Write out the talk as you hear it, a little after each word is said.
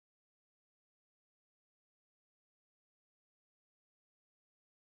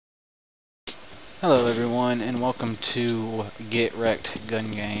Hello everyone, and welcome to Get Rekt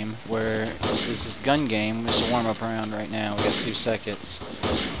gun game, where this is gun game. It's a warm-up round right now. We got 2 seconds.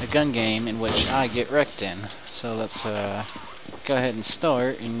 A gun game in which I get wrecked in. So let's go ahead and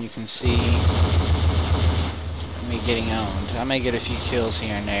start, and you can see me getting owned. I may get a few kills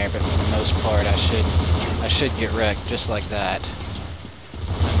here and there, but for the most part, I should get wrecked just like that.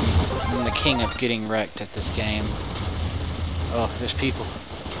 I'm the king of getting wrecked at this game. Oh, there's people.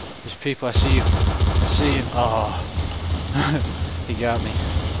 There's people. I see you. I see you. Oh. He got me.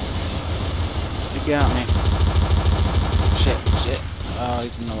 He got me. Shit. Shit. Oh,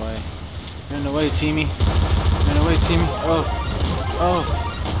 he's in the way. You're in the way, teamie. You're in the way, teamie. Oh. Oh.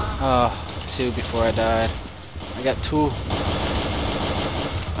 Oh. 2 before I died. I got 2.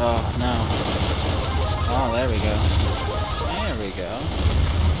 Oh, no. Oh, there we go. There we go.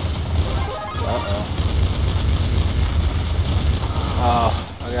 Uh-oh. Oh.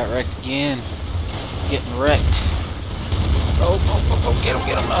 I got wrecked again. Getting wrecked. Oh, get him,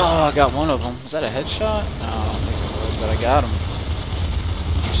 get him. Oh, I got one of them. Was that a headshot? No, I don't think it was, but I got him.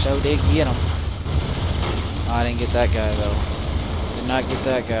 So did get him. Oh, I didn't get that guy, though. Did not get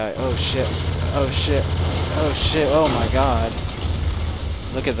that guy. Oh, shit. Oh, shit. Oh, shit. Oh, my God.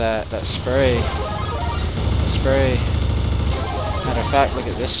 Look at that. That spray. The spray. Matter of fact, look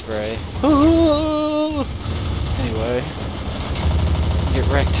at this spray. Anyway. Get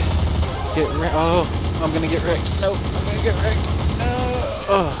wrecked. Get wrecked. Oh, I'm gonna get wrecked. Nope, I'm gonna get wrecked. No.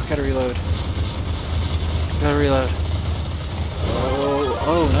 Oh, gotta reload. Gotta reload.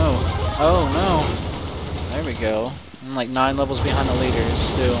 Oh no. Oh no. There we go. I'm like 9 levels behind the leaders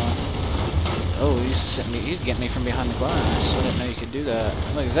still. Oh, he's getting me from behind the glass. I didn't know you could do that.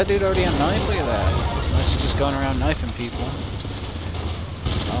 Look, is that dude already on knife? Look at that. Unless he's just going around knifing people.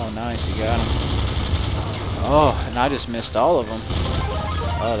 Oh, nice. You got him. Oh, and I just missed all of them.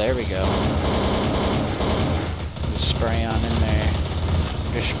 Oh, there we go. Just spray on in there.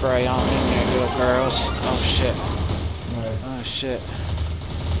 Just spray on in there, little girls. Oh, shit. Oh, shit.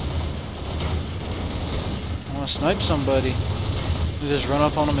 I want to snipe somebody. Just run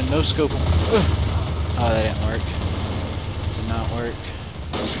up on them and no-scope them. Oh, that didn't work. Did not work.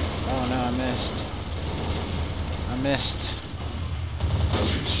 Oh, no, I missed. I missed.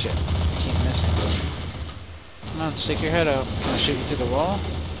 Shit. I keep missing. Come on, stick your head out. Can I shoot you through the wall?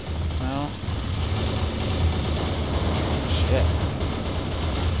 No. Shit.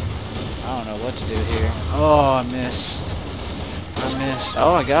 I don't know what to do here. Oh, I missed. I missed.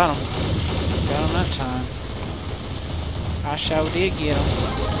 Oh, I got him. Got him that time. I sure did get him.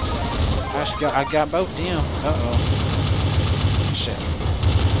 I got both them. Uh-oh. Shit.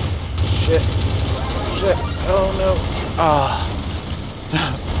 Shit. Shit. Oh, no. Ah.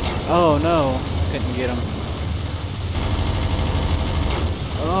 Oh, no. Couldn't get him.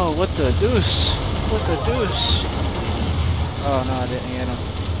 Oh, what the deuce? What the deuce? Oh, no, I didn't get him.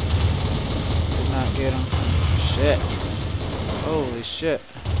 Did not get him. Shit. Holy shit.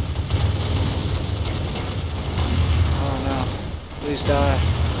 Oh, no. Please die.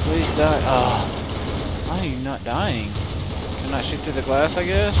 Please die. Oh. Why are you not dying? Can I shoot through the glass, I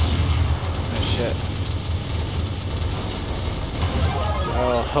guess? Oh, shit.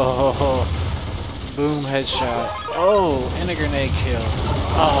 Oh, ho, ho, ho. Boom, headshot. Oh, and a grenade kill.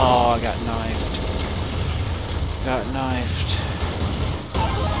 Oh, I got knifed. Got knifed.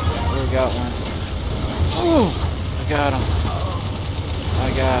 Oh, we got one. Ooh, I got him.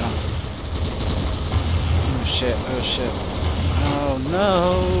 I got him. Oh, shit. Oh, shit. Oh,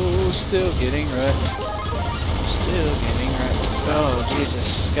 no. Still getting wrecked. Still getting wrecked. Oh,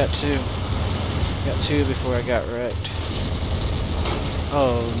 Jesus. Got 2. Got 2 before I got wrecked.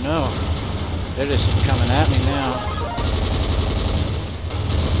 Oh, no. They're just coming at me now.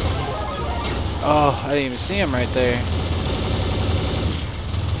 Oh, I didn't even see him right there.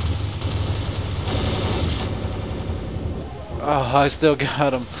 Oh, I still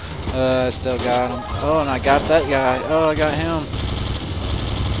got him. I still got him. Oh, and I got that guy. Oh, I got him.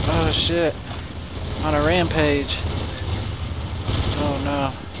 Oh, shit. On a rampage. Oh,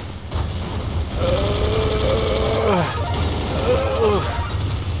 no.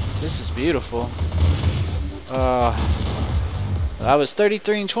 This is beautiful. I was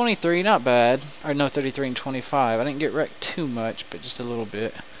 33 and 23, not bad. Or no, 33 and 25. I didn't get wrecked too much, but just a little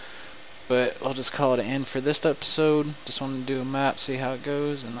bit. But I'll just call it an end for this episode. Just wanted to do a map, see how it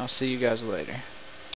goes, and I'll see you guys later.